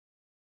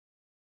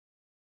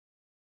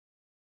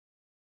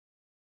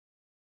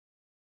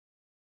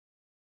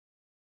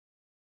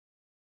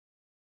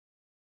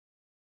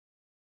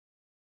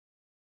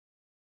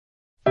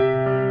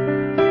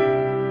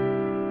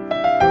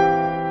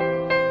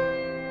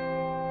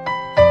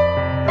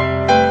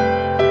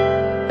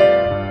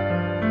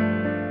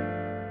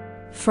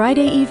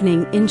Friday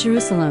evening in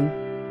Jerusalem.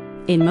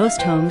 In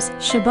most homes,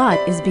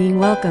 Shabbat is being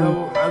welcomed,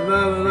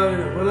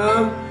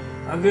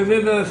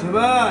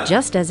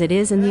 just as it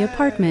is in the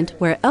apartment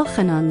where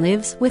Elchanan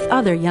lives with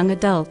other young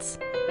adults.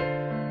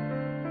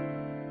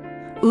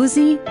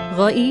 Uzi,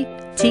 Roi,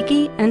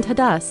 Tiki, and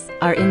Hadass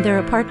are in their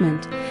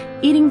apartment,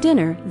 eating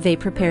dinner they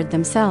prepared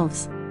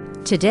themselves.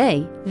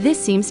 Today, this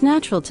seems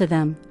natural to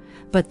them,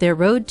 but their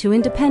road to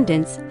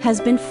independence has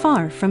been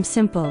far from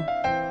simple.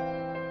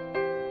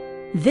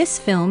 This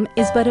film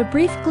is but a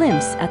brief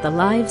glimpse at the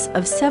lives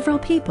of several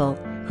people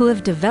who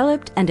have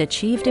developed and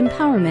achieved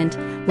empowerment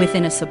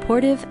within a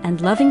supportive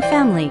and loving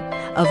family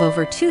of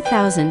over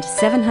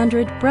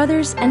 2,700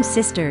 brothers and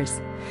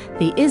sisters,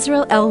 the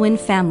IsraelElwyn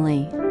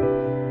family.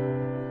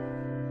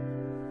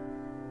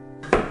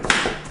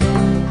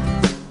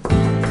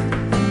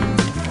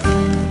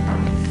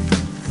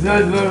 זה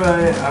הדבר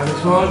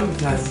הראשון,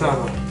 זה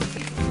הסבא.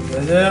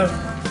 בסדר?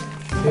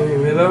 שימי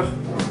מלח.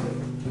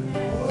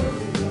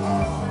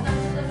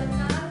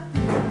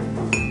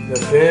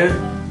 יפה.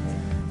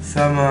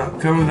 שמה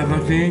כמה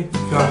דקות לי?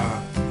 ככה.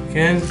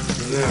 כן?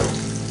 זהו.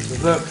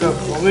 וזה עכשיו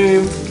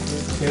חורים,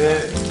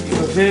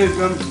 שיושב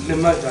גם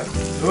למטה.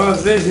 דבר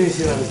זה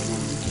שנשאר לנו.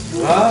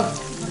 מה?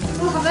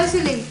 הוא חבר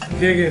שלי. כן,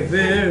 כן,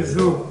 זה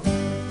זוג.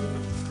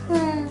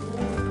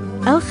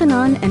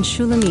 Elchanan and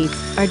Shulamit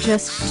are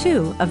just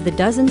two of the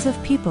dozens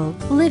of people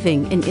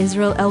living in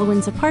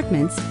IsraelElwyn's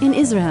apartments in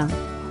Israel.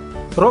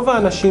 רוב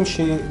האנשים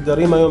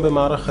שגרים היום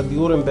במערך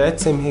הדיור הם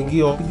בעצם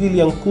הגיעו בגיל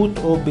ינקות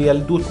או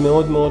בילדות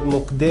מאוד מאוד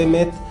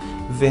מוקדמת,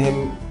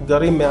 והם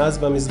גרים מאז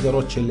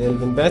במסגרות של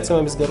אלווין. בעצם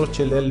המסגרות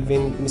של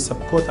אלווין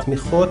מספקות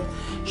תמיכות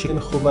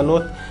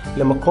שמכוונות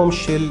למקום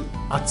של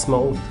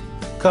עצמאות.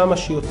 כמה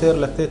שיותר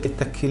לתת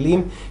את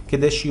הכלים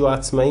כדי שיהיו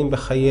עצמאים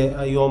בחיי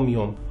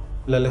היום-יום.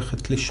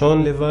 ללכת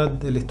לישון לבד,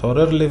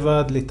 להתעורר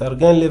לבד,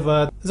 להתארגן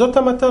לבד. זאת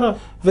המטרה,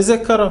 וזה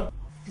קרה.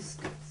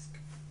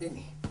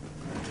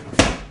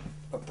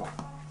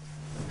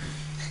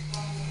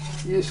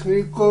 יש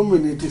לי כל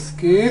מיני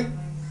תסקים.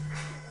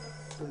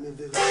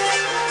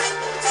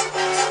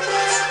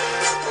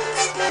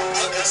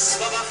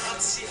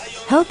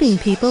 Helping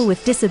people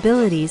with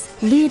disabilities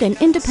lead an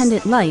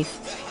independent life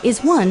is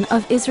one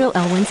of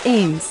IsraelElwyn's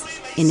aims.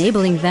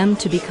 Enabling them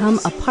to become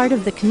a part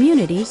of the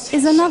community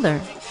is another.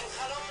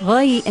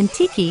 Roi and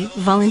Tiki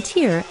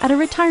volunteer at a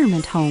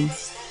retirement home.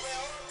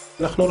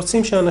 אנחנו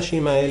רוצים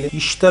שהאנשים האלה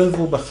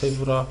ישתלבו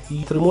בחברה,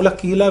 יתרמו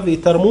לקהילה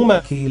ויתרמו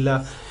מהקהילה,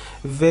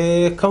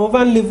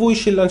 וכמובן ליווי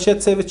של אנשי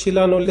צוות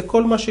שלנו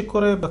לכל מה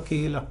שקורה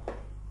בקהילה.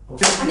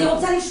 אני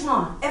רוצה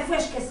לשמוע, איפה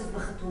יש כסף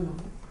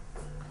בחתונות?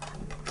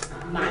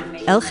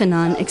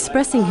 Elchanan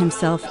expressing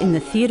himself in the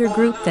theater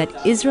group that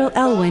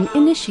IsraelElwyn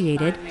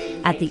initiated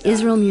at the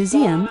Israel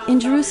Museum in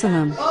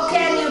Jerusalem.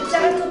 אוקיי, אני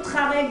עוצרת אותך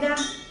רגע.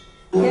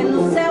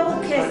 הנושא הוא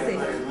כסף.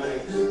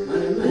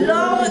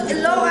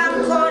 לא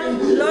רמקול,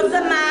 לא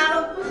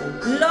זמר,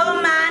 לא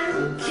אומן,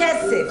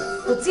 כסף.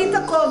 תוציא את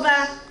הכובע,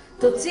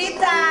 תוציא את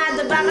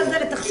הדבר הזה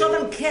ותחשוב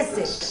על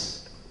כסף.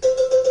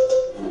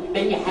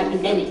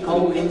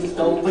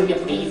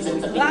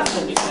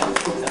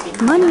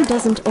 Money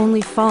doesn't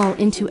only fall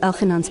into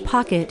Elchanan's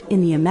pocket in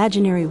the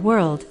imaginary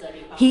world.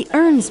 He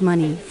earns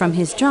money from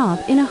his job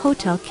in a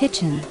hotel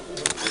kitchen.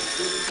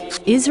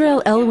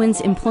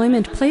 IsraelElwyn's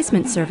employment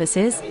placement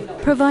services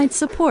provide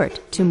support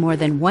to more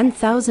than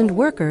 1,000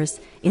 workers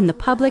in the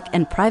public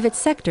and private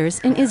sectors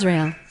in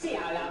Israel.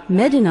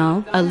 Medinal,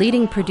 a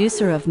leading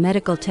producer of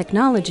medical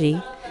technology,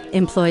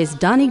 employs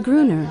Donnie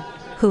Gruner,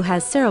 who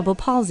has cerebral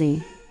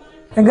palsy.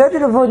 הגעתי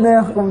לעבוד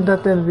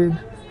בעמותת אלווין.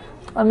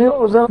 אני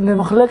עוזר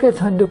למחלקת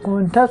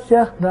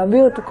הדוקומנטציה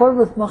להעביר את כל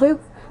המסמכים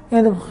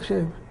אל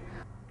המחשב.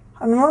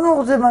 אני מאוד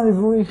רוצה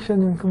מהליווי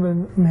שאני מקבל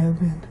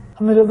מאלווין.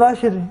 המלווה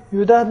שלי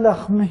יודעת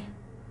להחמיא.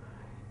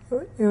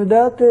 היא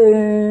יודעת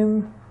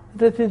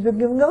לתת לי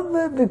גם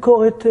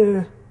ביקורת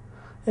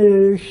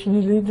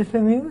שלילית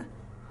לפעמים,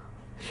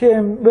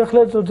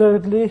 שבהחלט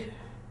עוזרת לי.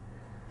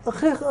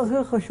 הכי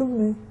חשוב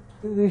לי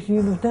זה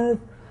שהיא נותנת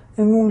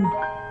אמון.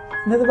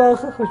 זה הדבר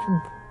הכי חשוב.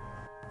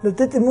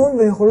 לתת אמון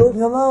ביכולות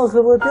גם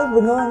החברתיות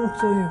וגם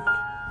המקצועיות.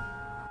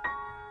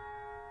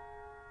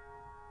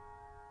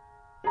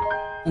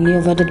 אני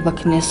עובדת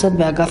בכנסת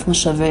באגף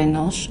משאבי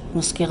אנוש,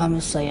 מזכירה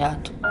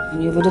מסייעת.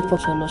 אני עובדת פה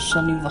 3.5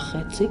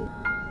 שנים.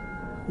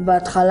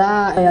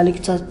 בהתחלה היה לי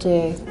קצת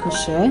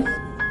קשה,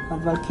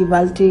 אבל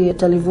קיבלתי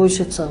את הליווי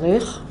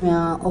שצריך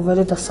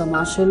מהעובדת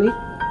השמה שלי.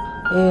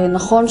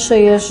 נכון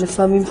שיש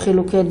לפעמים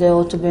חילוקי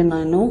דעות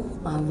בינינו,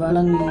 אבל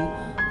אני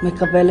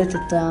מקבלת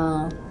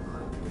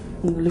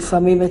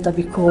לפעמים את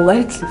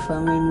הביקורת,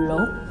 לפעמים לא.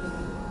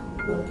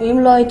 אם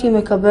לא הייתי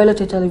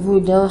מקבלת את הליווי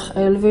דרך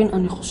אלווין,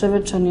 אני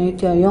חושבת שאני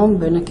הייתי היום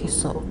בין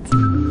הכיסאות.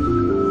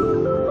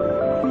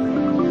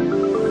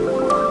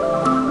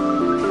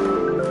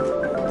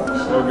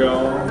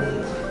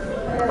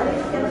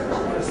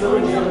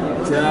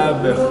 נמצא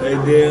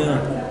בחדר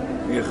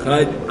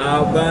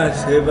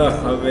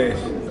 1475.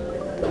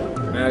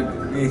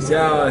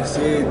 מהכניסה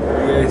הראשית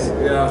יש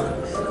לך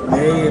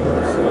 2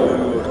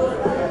 אפשרויות.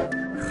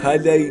 אחד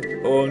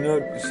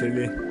היתרונות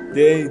שלי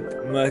די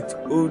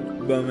התמצאות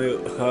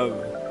במרחב.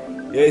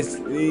 יש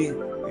לי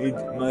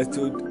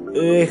התמצאות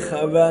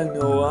רחבה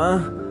נורא,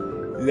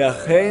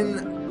 לכן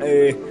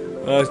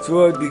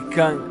רצו אותי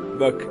כאן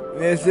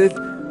בכנסת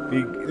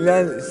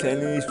בגלל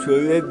שאני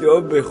שולט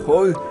לו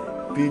בכל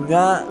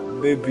פינה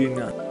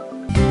ופינה.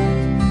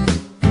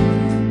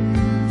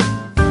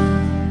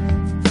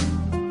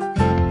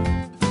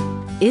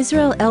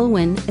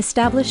 IsraelElwyn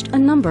established a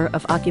number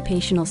of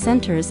occupational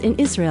centers in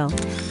Israel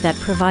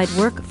that provide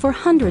work for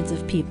hundreds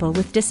of people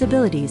with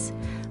disabilities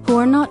who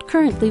are not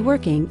currently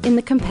working in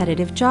the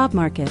competitive job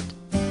market.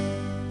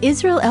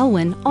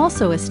 IsraelElwyn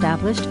also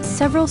established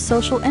several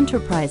social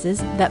enterprises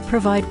that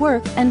provide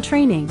work and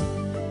training.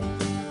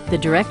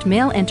 The direct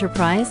mail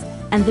enterprise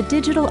and the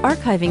digital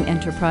archiving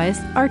enterprise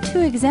are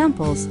two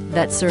examples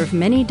that serve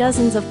many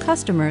dozens of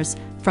customers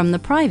from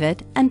the private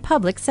and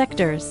public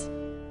sectors.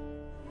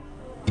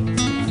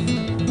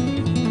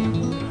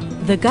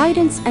 The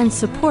guidance and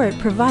support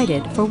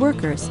provided for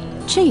workers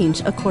change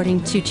according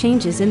to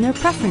changes in their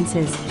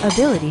preferences,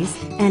 abilities,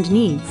 and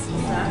needs.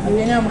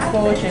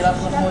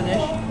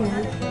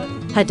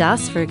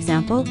 Hadass, for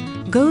example,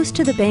 goes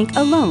to the bank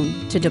alone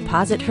to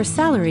deposit her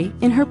salary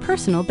in her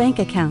personal bank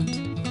account.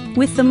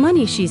 With the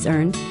money she's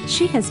earned,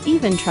 she has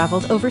even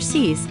traveled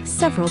overseas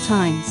several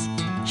times.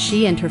 She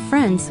and her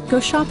friends go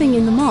shopping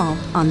in the mall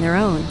on their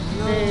own.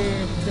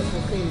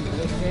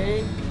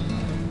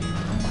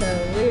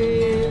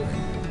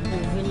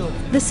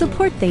 The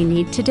support they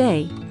need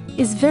today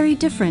is very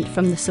different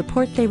from the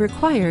support they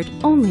required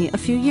only a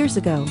few years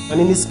ago.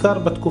 אני נזכר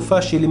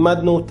בתקופה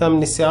שלימדנו אותם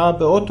נסיעה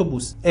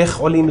באוטובוס. איך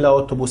עולים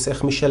לאוטובוס,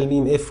 איך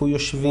משלמים, איפה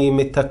יושבים,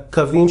 את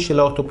הקווים של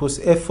האוטובוס,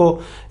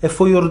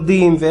 איפה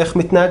יורדים ואיך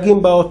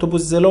מתנהגים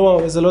באוטובוס.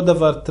 זה לא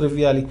דבר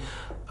טריוויאלי.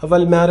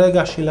 אבל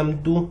מהרגע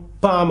שלמדו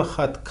פעם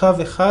אחת, קו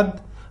אחד,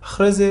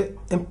 אחרי זה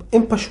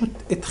הם פשוט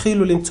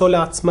התחילו למצוא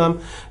לעצמם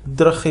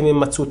דרכים, הם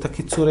מצאו את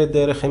הקיצורי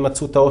דרך, הם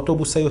מצאו את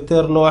האוטובוס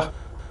היותר נוח.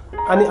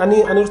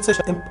 אני רוצה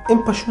שהם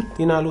פשוט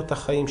ינהלו את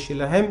החיים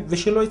שלהם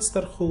ושלא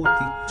יצטרכו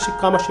אותי,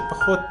 שכמה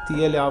שפחות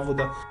תהיה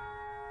לעבודה.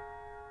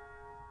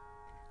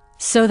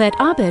 So that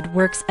Abed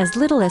works as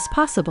little as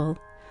possible,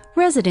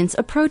 residents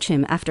approach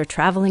him after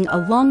traveling a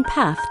long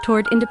path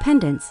toward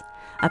independence,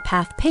 a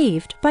path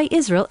paved by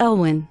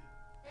IsraelElwyn.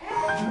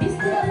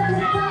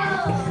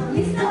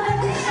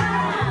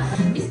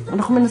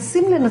 אנחנו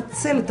מנסים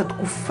לנצל את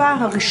התקופה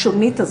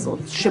הראשונית הזאת,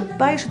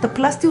 שבה יש את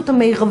הפלסטיות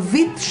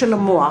המרבית של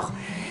המוח,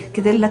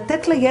 כדי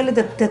לתת לילד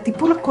את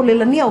הטיפול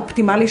הכוללני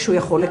האופטימלי שהוא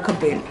יכול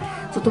לקבל.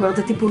 זאת אומרת,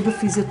 זה טיפול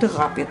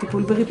בפיזיותרפיה,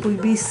 טיפול בריפוי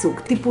בעיסוק,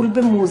 טיפול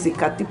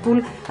במוזיקה,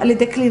 טיפול על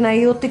ידי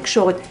קלינאיות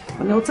תקשורת.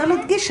 ואני רוצה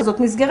להדגיש שזאת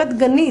מסגרת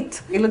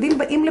גנית. ילדים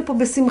באים לפה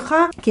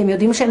בשמחה, כי הם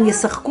יודעים שהם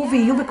ישחקו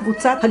ויהיו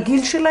בקבוצת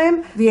הגיל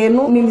שלהם,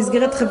 וייהנו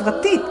ממסגרת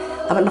חברתית.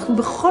 אבל אנחנו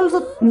בכל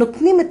זאת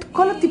נותנים את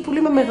כל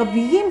הטיפולים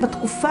המרביים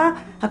בתקופה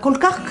הכל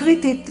כך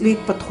קריטית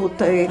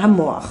להתפתחות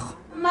המוח.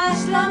 מה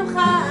שלומך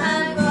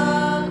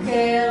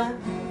הבוקר?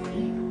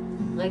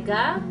 רגע,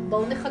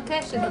 בואו נחכה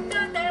שלום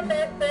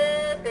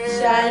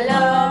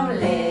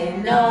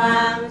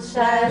לנועם,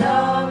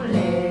 שלום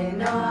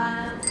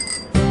לנועם.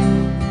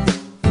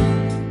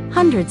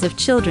 Hundreds of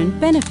children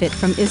benefit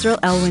from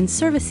IsraelElwyn's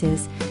services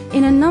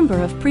in a number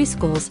of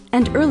preschools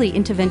and early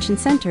intervention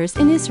centers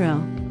in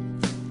Israel.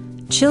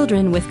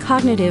 Children with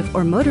cognitive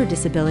or motor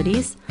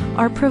disabilities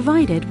are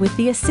provided with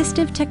the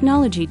assistive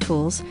technology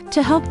tools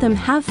to help them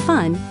have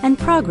fun and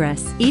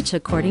progress, each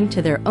according to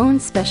their own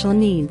special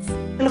needs.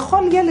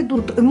 לכל ילד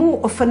הותאמו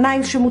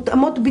אופניים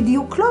שמותאמות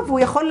בדיוק לו, והוא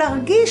יכול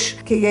להרגיש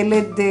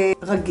כילד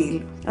רגיל.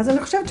 אז אני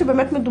חושבת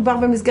שבאמת מדובר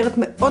במסגרת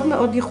מאוד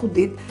מאוד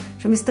ייחודית,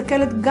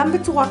 שמסתכלת גם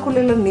בצורה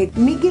כוללנית,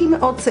 מגיל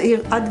מאוד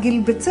צעיר עד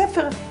גיל בית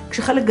ספר,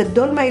 כשחלק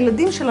גדול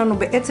מהילדים שלנו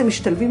בעצם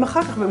משתלבים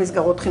אחר כך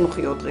במסגרות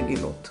חינוכיות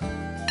רגילות.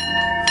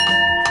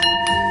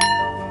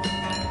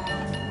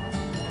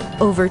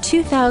 Over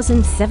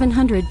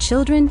 2,700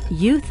 children,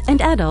 youth, and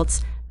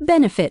adults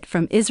benefit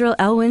from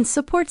IsraelElwyn's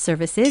support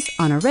services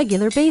on a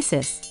regular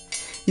basis.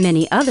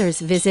 Many others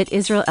visit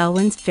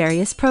IsraelElwyn's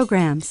various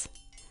programs.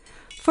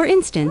 For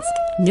instance,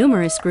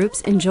 numerous groups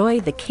enjoy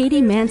the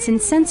Katie Manson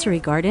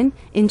Sensory Garden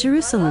in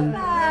Jerusalem.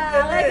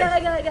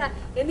 רגע,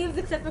 יניב,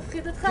 זה קצת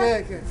מפחיד אותך?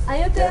 כן, כן.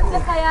 אני נותנת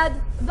לך יד.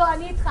 בוא,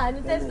 אני איתך, אני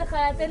נותנת לך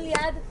יד, תן לי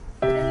יד.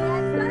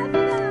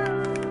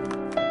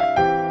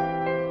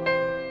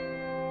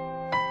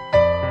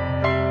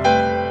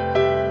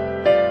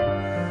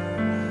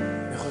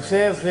 אני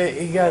חושב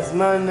שהגיע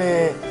הזמן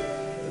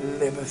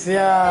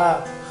לבצע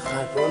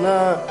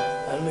חתונה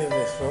על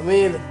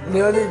מבשלומית,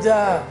 להיות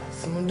איתה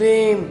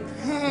צמודים,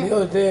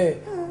 להיות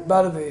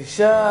בעל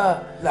ואישה,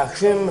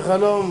 להגשים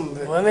חלום,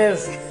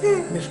 לפרנס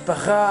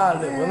משפחה,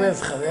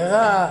 לפרנס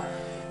חברה,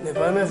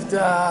 לפרנס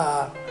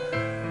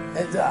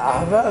את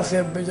האהבה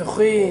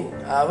שבתוכי.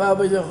 האהבה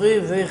בתוכי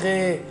צריך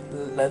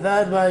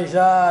לדעת מה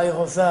האישה היא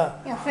עושה.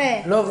 יפה.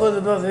 לא כל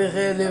דבר צריך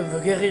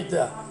להתווכח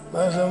איתה.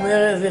 מה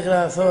שאומרת צריך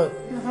לעשות.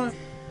 נכון.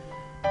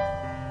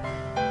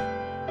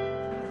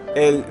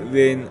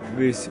 אלווין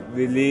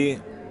בשבילי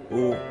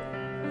הוא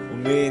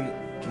מין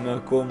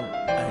מקום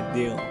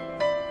אדיר.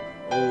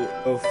 הוא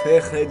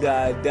הופך את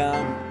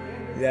האדם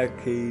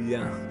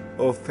לקהילה,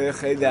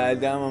 הופך את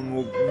האדם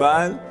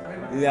המוגבל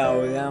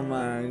לעולם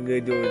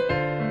הגדול.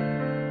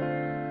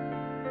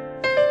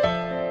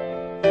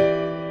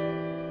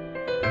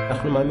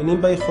 אנחנו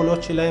מאמינים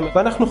ביכולות שלהם,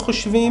 ואנחנו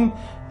חושבים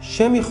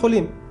שהם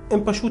יכולים,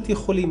 הם פשוט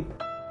יכולים.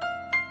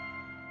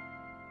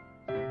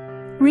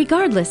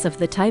 Regardless of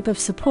the type of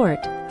support,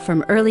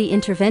 from early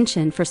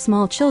intervention for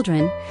small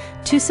children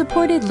to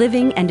supported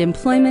living and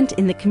employment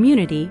in the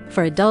community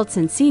for adults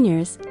and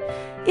seniors,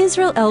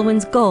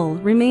 IsraelElwyn's goal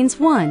remains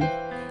one: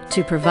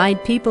 to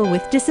provide people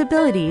with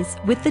disabilities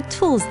with the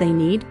tools they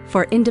need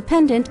for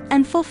independent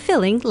and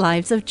fulfilling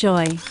lives of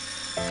joy.